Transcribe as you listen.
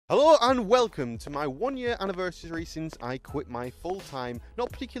Hello and welcome to my 1 year anniversary since I quit my full-time, not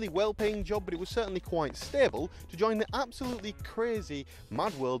particularly well-paying job, but it was certainly quite stable, to join the absolutely crazy,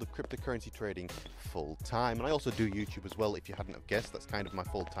 mad world of cryptocurrency trading full-time. And I also do YouTube as well, if you hadn't have guessed. That's kind of my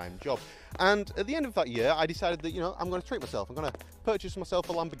full-time job. And at the end of that year, I decided that, I'm going to treat myself. I'm going to purchase myself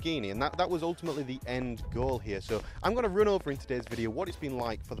a Lamborghini, and that was ultimately the end goal here. So I'm going to run over in today's video what it's been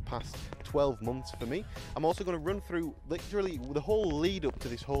like for the past 12 months for me. I'm also going to run through literally the whole lead up to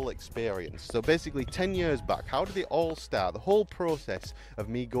this whole experience. So basically 10 years back, how did it all start? The whole process of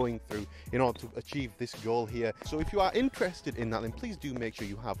me going through in order to achieve this goal here. So if you are interested in that, then please do make sure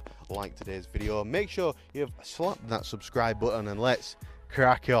you have liked today's video. Make sure you have slapped that subscribe button and let's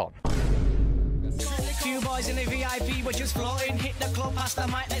crack on. Few boys in the VIP were just floating. Hit the club past the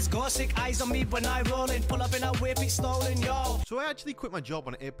mic, let's go. Sick eyes on me when I rolling. Pull up in a whip, it's stolen, yo. So I actually quit my job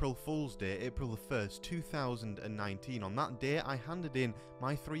on April Fool's Day, April the 1st, 2019. On that day, I handed in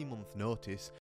my 3-month notice.